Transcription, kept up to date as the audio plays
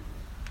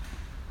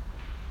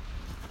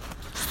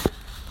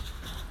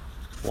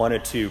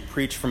wanted to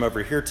preach from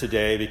over here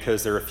today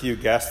because there are a few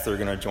guests that are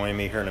going to join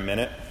me here in a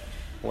minute.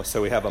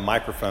 So we have a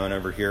microphone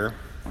over here.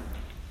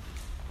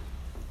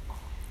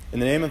 In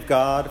the name of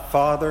God,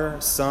 Father,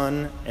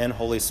 Son, and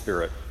Holy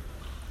Spirit.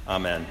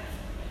 Amen.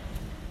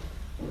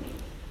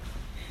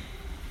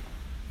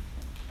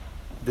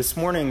 This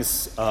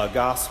morning's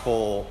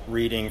gospel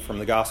reading from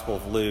the Gospel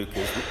of Luke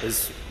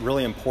is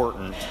really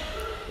important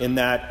in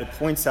that it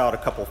points out a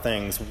couple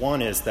things.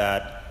 One is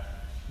that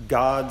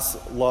God's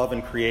love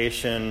in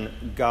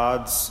creation,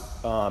 God's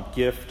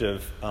gift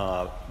of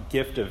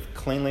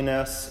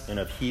cleanliness and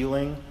of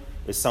healing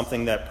is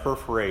something that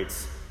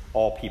perforates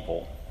all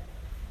people.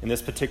 In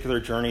this particular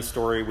journey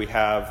story, we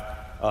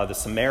have the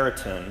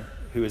Samaritan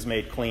who is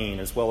made clean,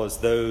 as well as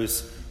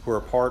those who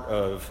are part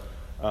of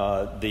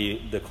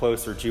the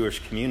closer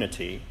Jewish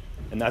community.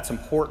 And that's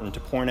important to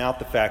point out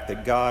the fact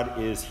that God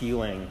is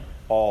healing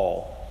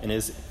all and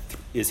is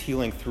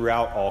healing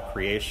throughout all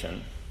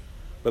creation.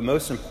 But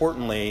most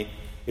importantly,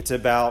 it's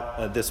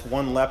about this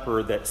one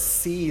leper that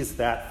sees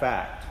that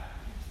fact,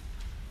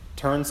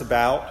 turns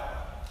about,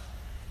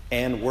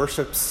 and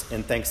worships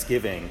in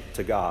thanksgiving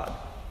to God.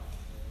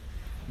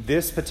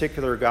 This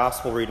particular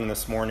gospel reading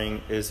this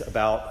morning is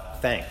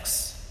about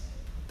thanks.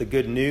 The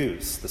good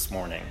news this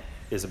morning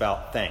is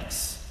about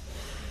thanks.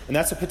 And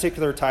that's a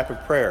particular type of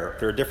prayer.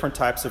 There are different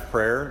types of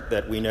prayer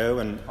that we know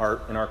in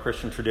our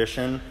Christian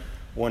tradition.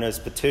 One is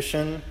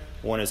petition,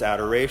 one is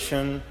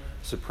adoration,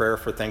 it's a prayer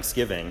for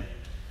thanksgiving.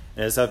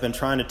 And as I've been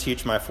trying to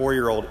teach my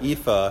 4-year-old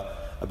Aoife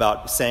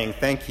about saying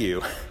thank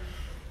you,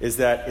 is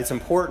that it's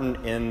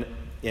important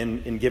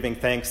in giving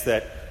thanks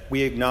that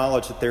we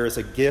acknowledge that there is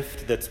a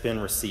gift that's been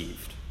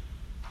received.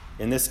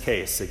 In this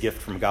case, a gift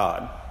from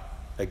God,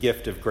 a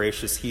gift of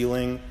gracious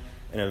healing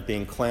and of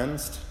being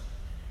cleansed,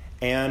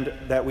 and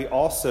that we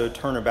also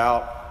turn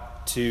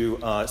about to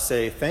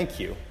say thank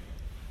you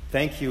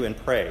and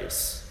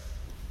praise.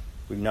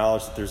 We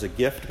acknowledge that there's a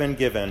gift been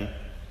given,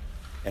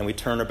 and we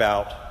turn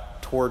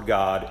about toward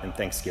God in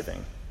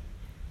thanksgiving.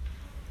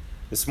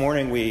 This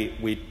morning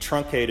we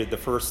truncated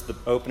the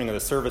opening of the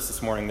service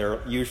this morning. There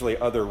are usually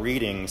other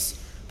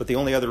readings, but the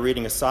only other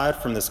reading aside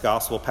from this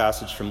gospel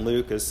passage from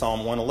Luke is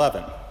Psalm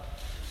 111,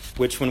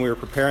 which when we were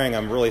preparing,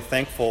 I'm really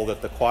thankful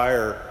that the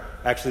choir,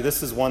 actually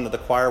this is one that the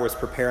choir was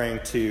preparing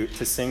to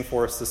sing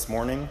for us this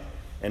morning,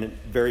 and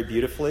very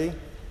beautifully.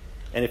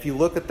 And if you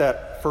look at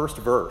that first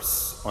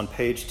verse on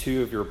page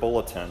 2 of your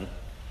bulletin,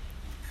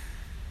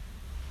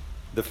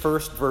 the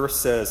first verse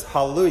says,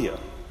 "Hallelujah,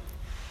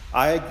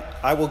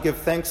 I will give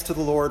thanks to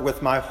the Lord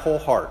with my whole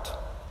heart,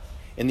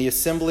 in the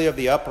assembly of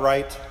the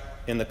upright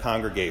in the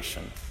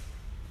congregation."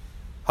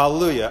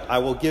 Hallelujah, I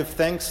will give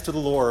thanks to the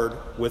Lord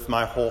with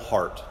my whole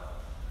heart,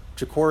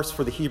 which of course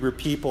for the Hebrew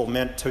people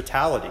meant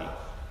totality.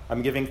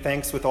 I'm giving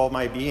thanks with all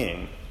my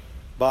being,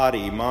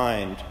 body,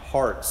 mind,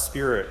 heart,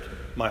 spirit,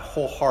 my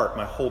whole heart,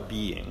 my whole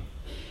being.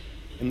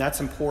 And that's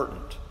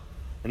important.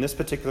 In this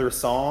particular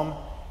psalm,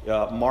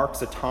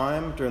 marks a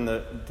time during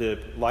the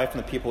life of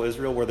the people of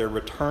Israel where they're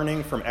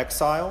returning from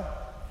exile.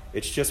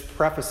 It's just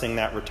prefacing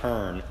that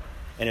return,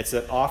 and it's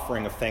an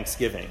offering of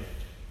thanksgiving,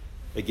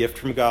 a gift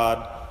from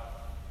God.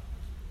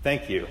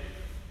 Thank you.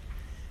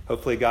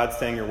 Hopefully God's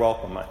saying you're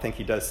welcome. I think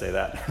he does say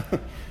that.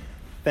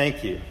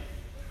 Thank you.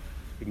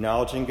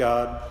 Acknowledging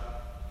God,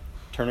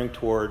 turning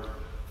toward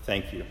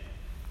thank you.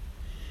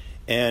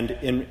 And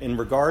in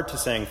regard to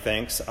saying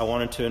thanks, I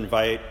wanted to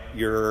invite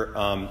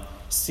your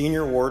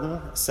senior warden,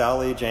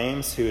 Sally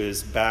James, who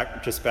is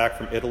just back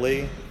from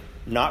Italy,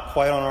 not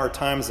quite on our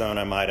time zone,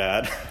 I might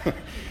add,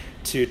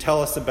 to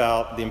tell us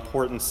about the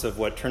importance of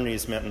what Trinity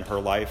has meant in her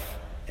life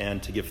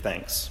and to give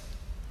thanks.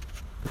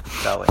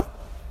 Sally.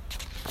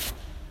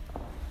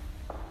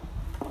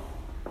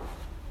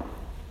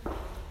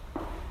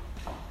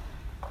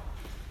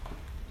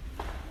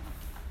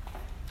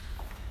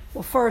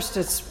 Well, first,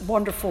 it's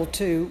wonderful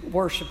to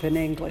worship in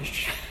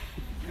English.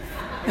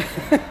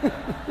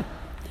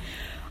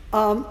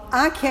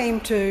 I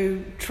came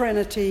to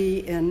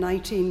Trinity in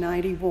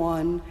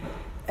 1991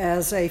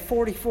 as a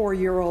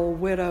 44-year-old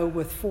widow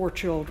with 4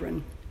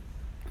 children.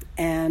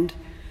 And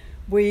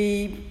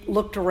we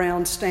looked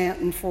around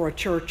Stanton for a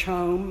church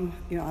home.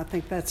 I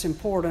think that's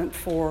important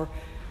for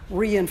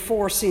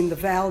reinforcing the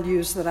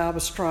values that I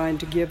was trying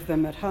to give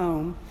them at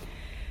home.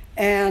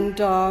 And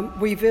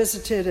we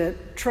visited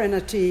at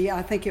Trinity,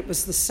 I think it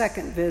was the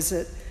second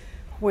visit,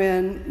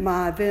 when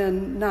my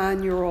then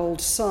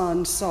 9-year-old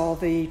son saw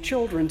the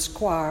children's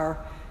choir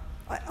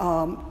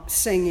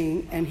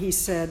singing, and he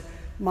said,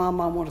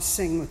 "Mom, I want to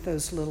sing with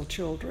those little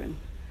children."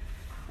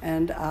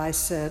 And I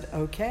said,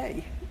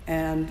 okay,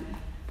 and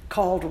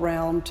called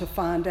around to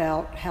find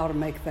out how to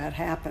make that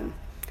happen.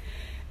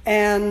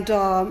 And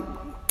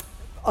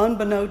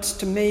unbeknownst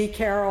to me,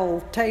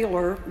 Carol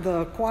Taylor,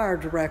 the choir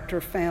director,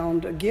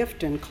 found a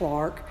gift in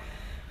Clark.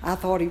 I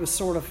thought he was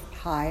sort of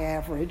high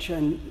average,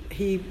 and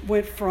he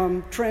went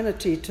from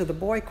Trinity to the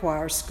boy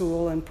choir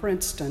school in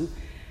Princeton,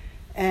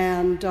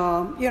 and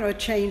it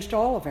changed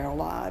all of our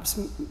lives,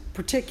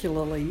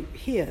 particularly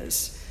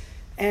his.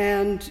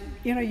 And,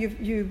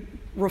 you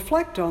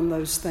reflect on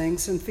those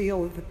things and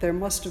feel that there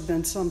must have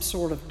been some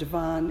sort of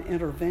divine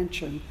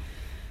intervention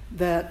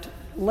that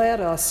led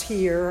us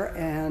here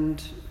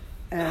and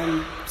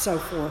so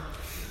forth.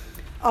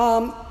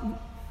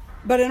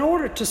 But in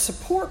order to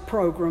support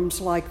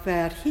programs like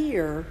that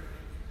here,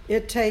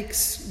 it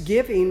takes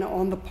giving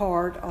on the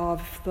part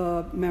of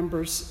the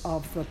members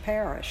of the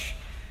parish.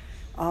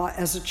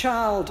 As a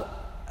child,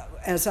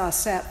 as I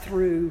sat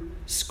through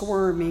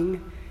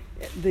squirming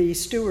the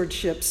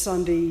Stewardship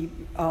Sunday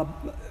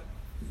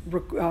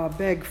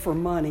beg for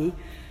money,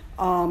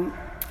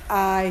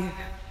 I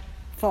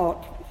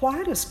thought,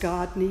 why does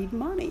God need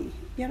money?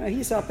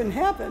 He's up in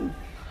heaven.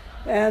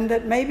 And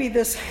that maybe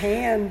this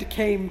hand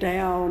came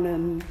down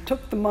and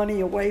took the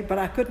money away, but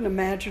I couldn't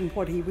imagine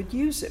what he would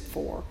use it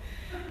for.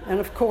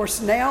 And of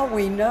course, now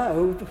we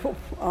know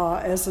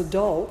as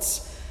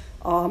adults,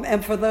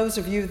 and for those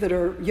of you that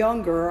are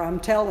younger, I'm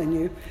telling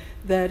you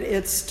that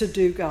it's to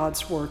do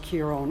God's work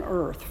here on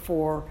earth,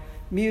 for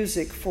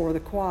music, for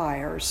the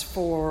choirs,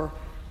 for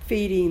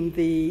feeding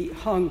the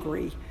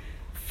hungry,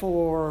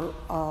 for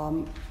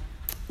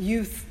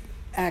youth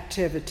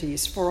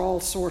activities, for all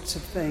sorts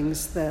of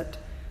things that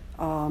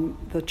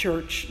the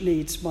church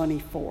needs money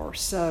for.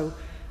 So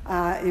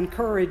I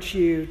encourage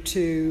you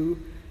to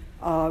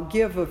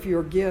give of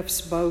your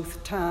gifts,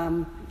 both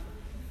time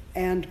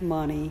and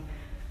money,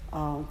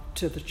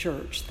 to the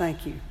church.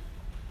 Thank you.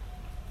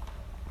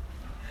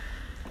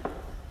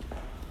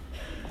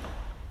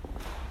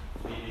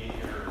 Meeting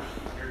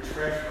your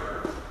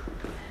treasurer.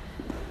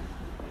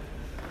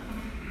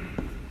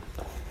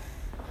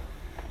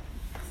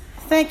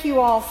 Thank you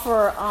all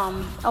for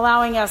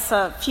allowing us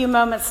a few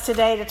moments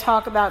today to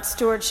talk about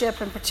stewardship,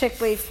 and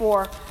particularly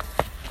for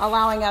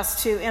allowing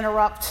us to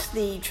interrupt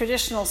the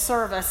traditional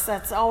service.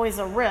 That's always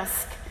a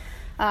risk.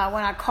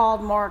 When I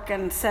called Mark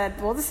and said,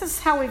 well, this is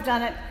how we've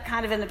done it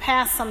kind of in the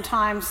past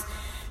sometimes,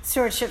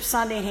 Stewardship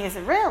Sunday, and he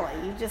said, really?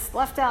 You just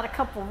left out a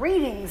couple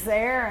readings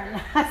there?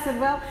 And I said,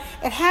 well,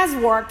 it has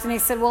worked. And he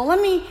said, well, let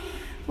me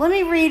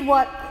read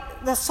what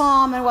the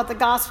psalm and what the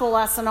gospel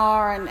lesson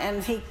are,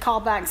 and he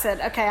called back and said,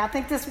 okay, I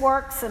think this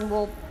works, and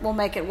we'll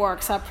make it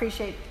work. So I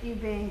appreciate you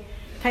being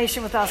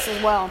patient with us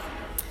as well.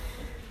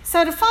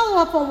 So to follow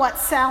up on what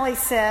Sally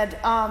said,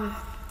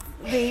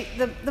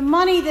 the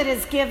money that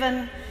is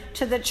given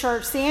to the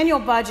church, the annual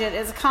budget,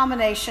 is a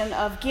combination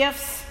of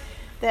gifts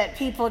that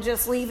people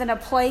just leave in a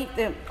plate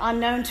that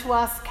unknown to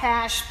us,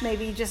 cash,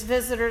 maybe just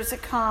visitors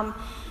that come,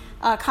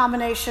 a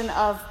combination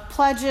of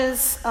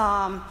pledges,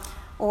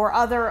 or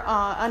other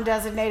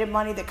undesignated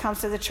money that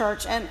comes to the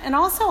church. And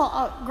also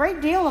a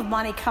great deal of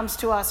money comes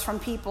to us from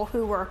people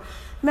who were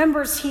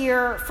members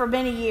here for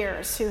many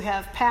years, who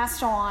have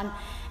passed on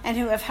and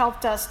who have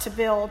helped us to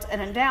build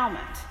an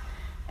endowment.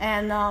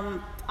 And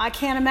I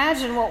can't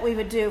imagine what we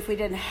would do if we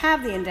didn't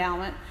have the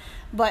endowment,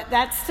 but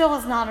that still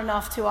is not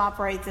enough to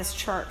operate this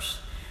church.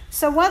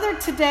 So whether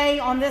today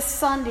on this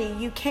Sunday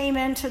you came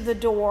into the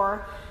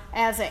door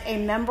as a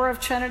member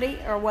of Trinity,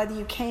 or whether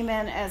you came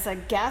in as a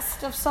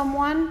guest of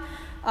someone,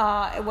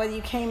 whether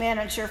you came in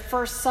as your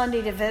first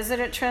Sunday to visit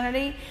at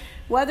Trinity,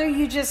 whether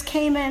you just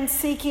came in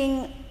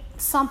seeking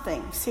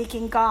something,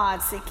 seeking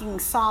God, seeking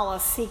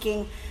solace,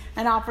 seeking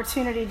an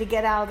opportunity to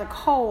get out of the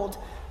cold,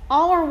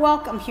 all are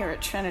welcome here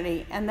at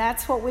Trinity. And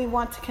that's what we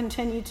want to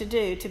continue to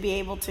do, to be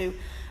able to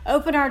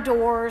open our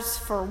doors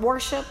for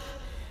worship,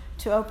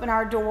 to open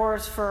our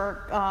doors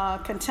for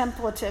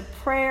contemplative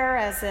prayer,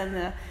 as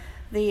in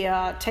the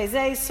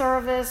Taizé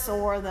service,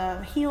 or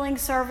the healing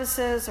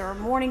services, or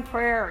morning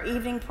prayer, or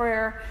evening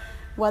prayer,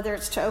 whether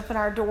it's to open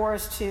our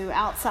doors to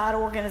outside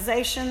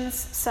organizations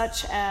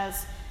such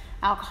as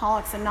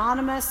Alcoholics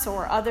Anonymous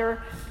or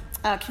other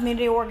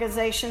community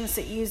organizations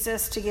that use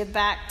this to give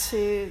back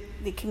to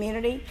the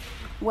community,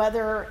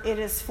 whether it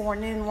is for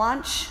noon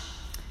lunch,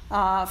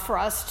 for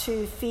us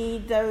to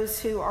feed those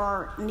who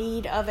are in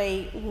need of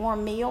a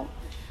warm meal,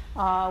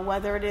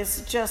 whether it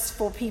is just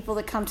for people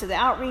that come to the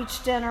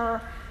outreach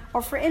dinner,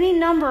 or for any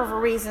number of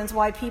reasons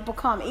why people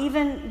come,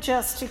 even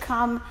just to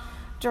come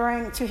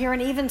to hear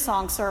an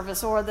evensong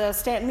service or the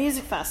Stanton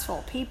Music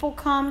Festival. People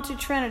come to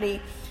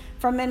Trinity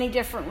for many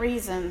different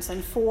reasons,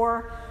 and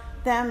for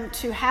them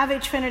to have a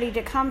Trinity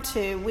to come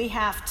to, we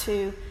have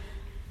to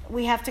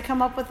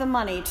come up with the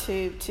money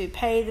to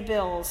pay the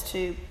bills,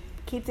 to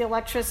keep the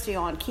electricity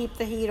on, keep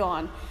the heat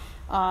on,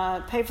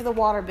 pay for the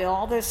water bill,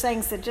 all those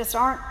things that just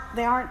aren't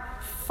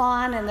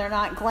fun, and they're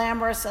not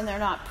glamorous, and they're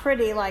not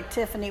pretty like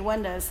Tiffany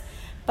windows,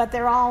 but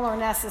they're all are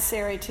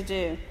necessary to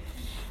do.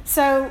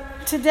 So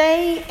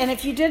today, and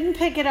if you didn't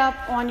pick it up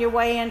on your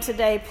way in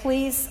today,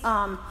 please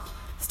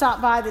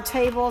stop by the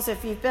tables.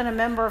 If you've been a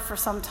member for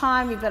some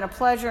time, you've been a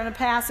pledger in the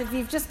past, if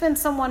you've just been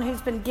someone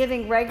who's been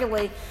giving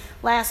regularly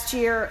last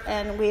year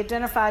and we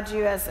identified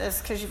you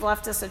as because you've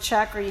left us a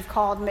check or you've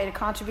called and made a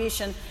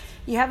contribution,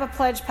 you have a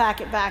pledge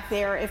packet back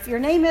there. If your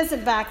name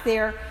isn't back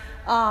there,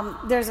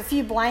 there's a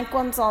few blank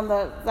ones on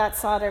that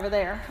side over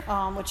there,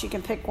 which you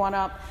can pick one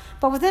up.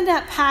 But within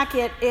that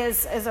packet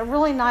is a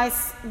really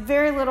nice,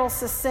 very little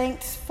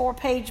succinct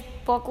 4-page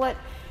booklet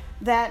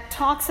that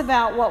talks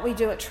about what we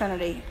do at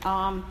Trinity.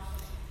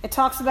 It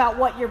talks about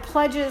what your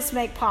pledges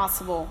make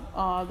possible,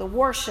 the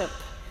worship,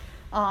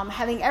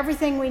 having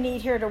everything we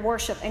need here to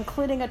worship,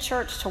 including a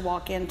church to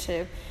walk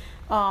into,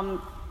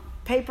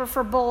 paper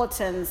for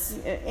bulletins,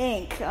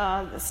 ink,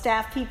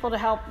 staff people to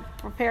help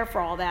prepare for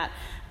all that,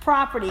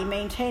 property,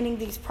 maintaining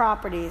these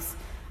properties,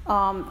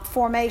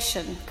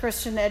 formation,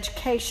 Christian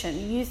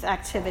education, youth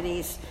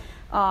activities,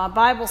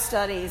 Bible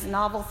studies,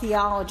 novel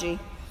theology,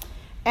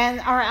 and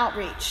our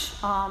outreach.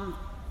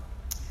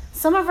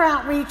 Some of our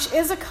outreach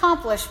is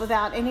accomplished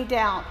without any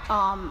doubt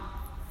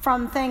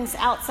from things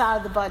outside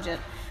of the budget.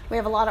 We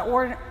have a lot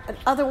of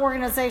other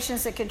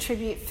organizations that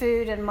contribute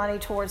food and money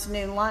towards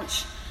noon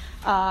lunch.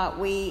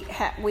 We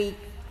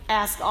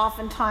ask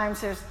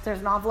oftentimes, there's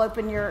an envelope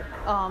in your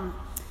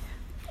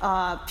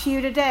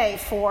pew today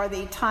for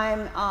the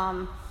time,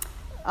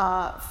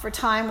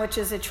 which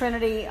is a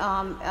Trinity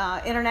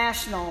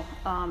international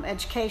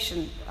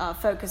education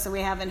focus that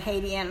we have in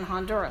Haiti and in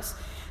Honduras.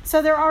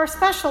 So there are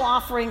special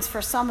offerings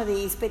for some of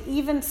these, but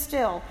even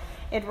still,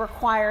 it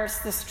requires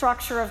the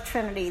structure of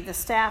Trinity, the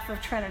staff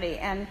of Trinity,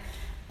 and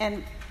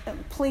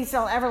please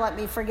don't ever let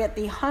me forget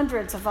the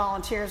hundreds of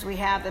volunteers we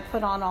have that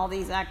put on all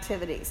these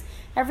activities.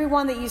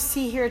 Everyone that you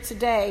see here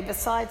today,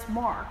 besides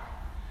Mark,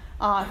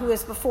 who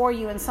is before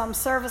you in some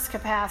service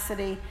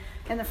capacity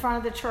in the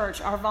front of the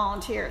church, are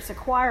volunteers, the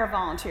choir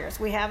volunteers.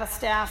 We have a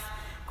staff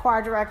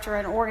choir director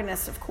and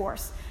organist, of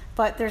course.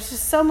 But there's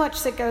just so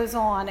much that goes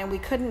on, and we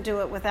couldn't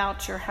do it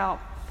without your help.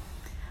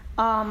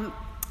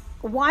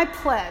 Why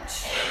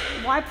pledge?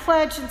 Why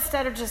pledge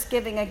instead of just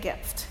giving a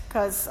gift?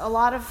 Because a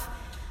lot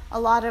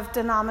of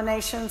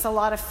denominations, a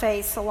lot of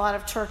faiths, a lot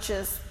of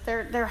churches,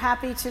 they're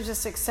happy to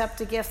just accept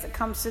a gift that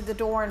comes through the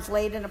door and is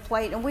laid in a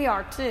plate, and we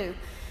are too.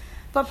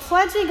 But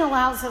pledging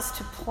allows us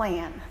to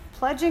plan.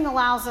 Pledging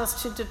allows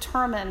us to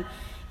determine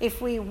if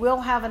we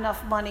will have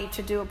enough money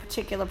to do a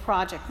particular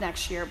project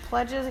next year.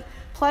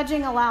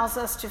 Pledging allows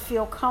us to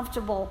feel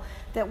comfortable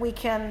that we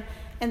can,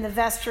 in the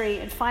vestry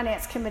and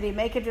finance committee,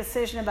 make a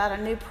decision about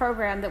a new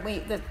program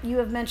that you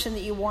have mentioned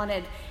that you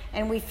wanted,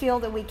 and we feel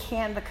that we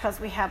can because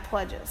we have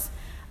pledges.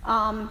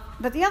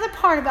 But the other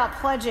part about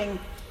pledging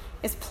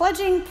is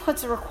pledging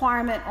puts a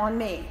requirement on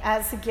me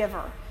as the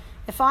giver.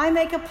 If I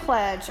make a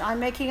pledge, I'm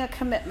making a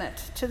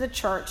commitment to the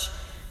church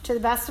to the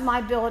best of my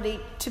ability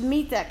to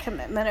meet that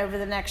commitment over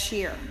the next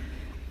year.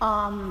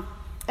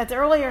 At the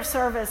earlier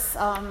service,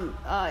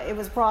 it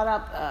was brought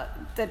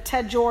up that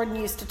Ted Jordan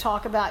used to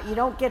talk about you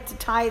don't get to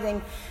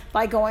tithing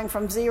by going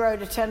from 0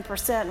 to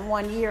 10% in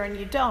 1 year, and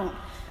you don't.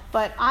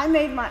 But I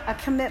made a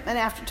commitment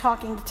after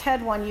talking to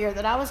Ted one year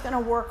that I was going to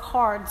work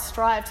hard,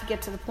 strive to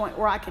get to the point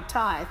where I could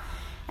tithe.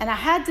 And I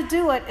had to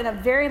do it in a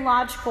very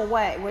logical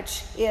way,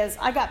 which is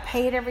I got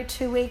paid every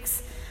 2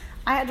 weeks.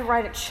 I had to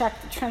write a check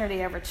to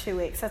Trinity every 2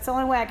 weeks. That's the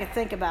only way I could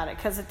think about it,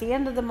 because at the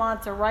end of the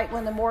month or right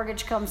when the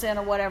mortgage comes in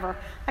or whatever,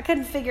 I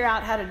couldn't figure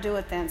out how to do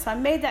it then. So I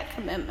made that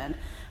commitment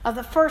of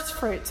the first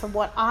fruits of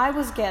what I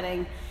was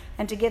getting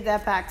and to give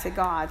that back to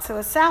God. So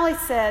as Sally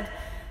said,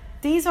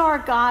 these are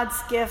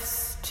God's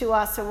gifts to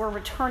us, so we're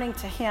returning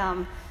to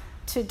Him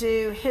to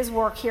do His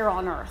work here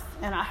on earth.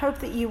 And I hope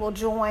that you will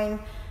join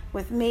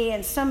with me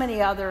and so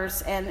many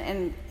others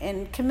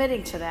in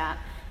committing to that,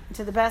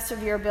 to the best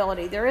of your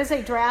ability. There is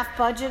a draft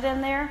budget in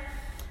there.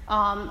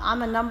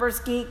 I'm a numbers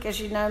geek, as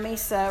you know me,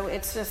 so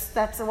it's just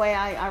that's the way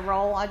I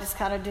roll. I just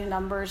kind of do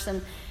numbers,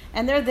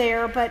 and they're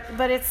there,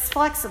 but it's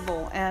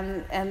flexible,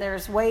 and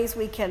there's ways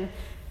we can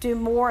do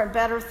more and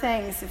better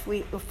things if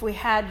we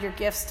had your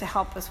gifts to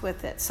help us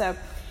with it. So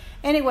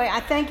anyway,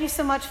 I thank you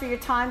so much for your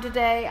time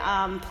today.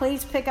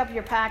 Please pick up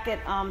your packet.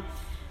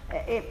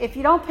 If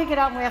you don't pick it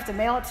up and we have to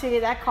mail it to you,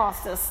 that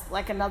costs us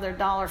like another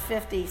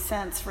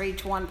 $1.50 for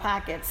each one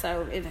packet,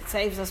 so it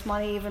saves us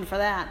money even for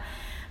that.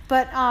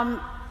 But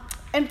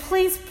and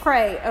please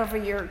pray over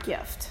your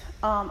gift.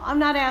 I'm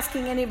not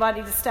asking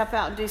anybody to step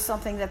out and do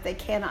something that they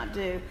cannot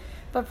do,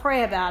 but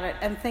pray about it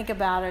and think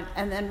about it,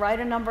 and then write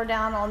a number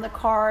down on the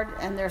card,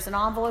 and there's an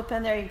envelope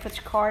in there. You can put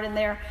your card in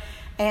there,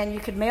 and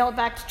you could mail it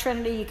back to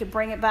Trinity. You could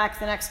bring it back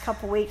the next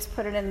couple weeks,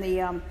 put it in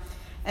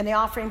the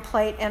offering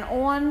plate, and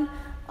on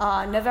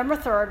November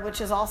 3rd,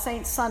 which is All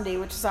Saints Sunday,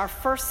 which is our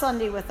first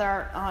Sunday with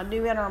our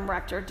new interim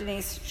rector,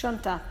 Denise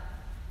Junta,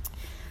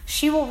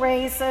 she will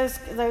raise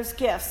those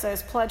gifts,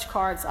 those pledge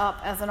cards, up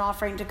as an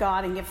offering to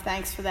God and give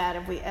thanks for that,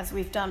 as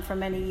we've done for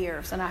many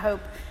years. And I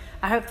hope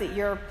that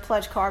your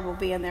pledge card will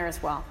be in there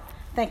as well.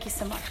 Thank you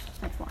so much.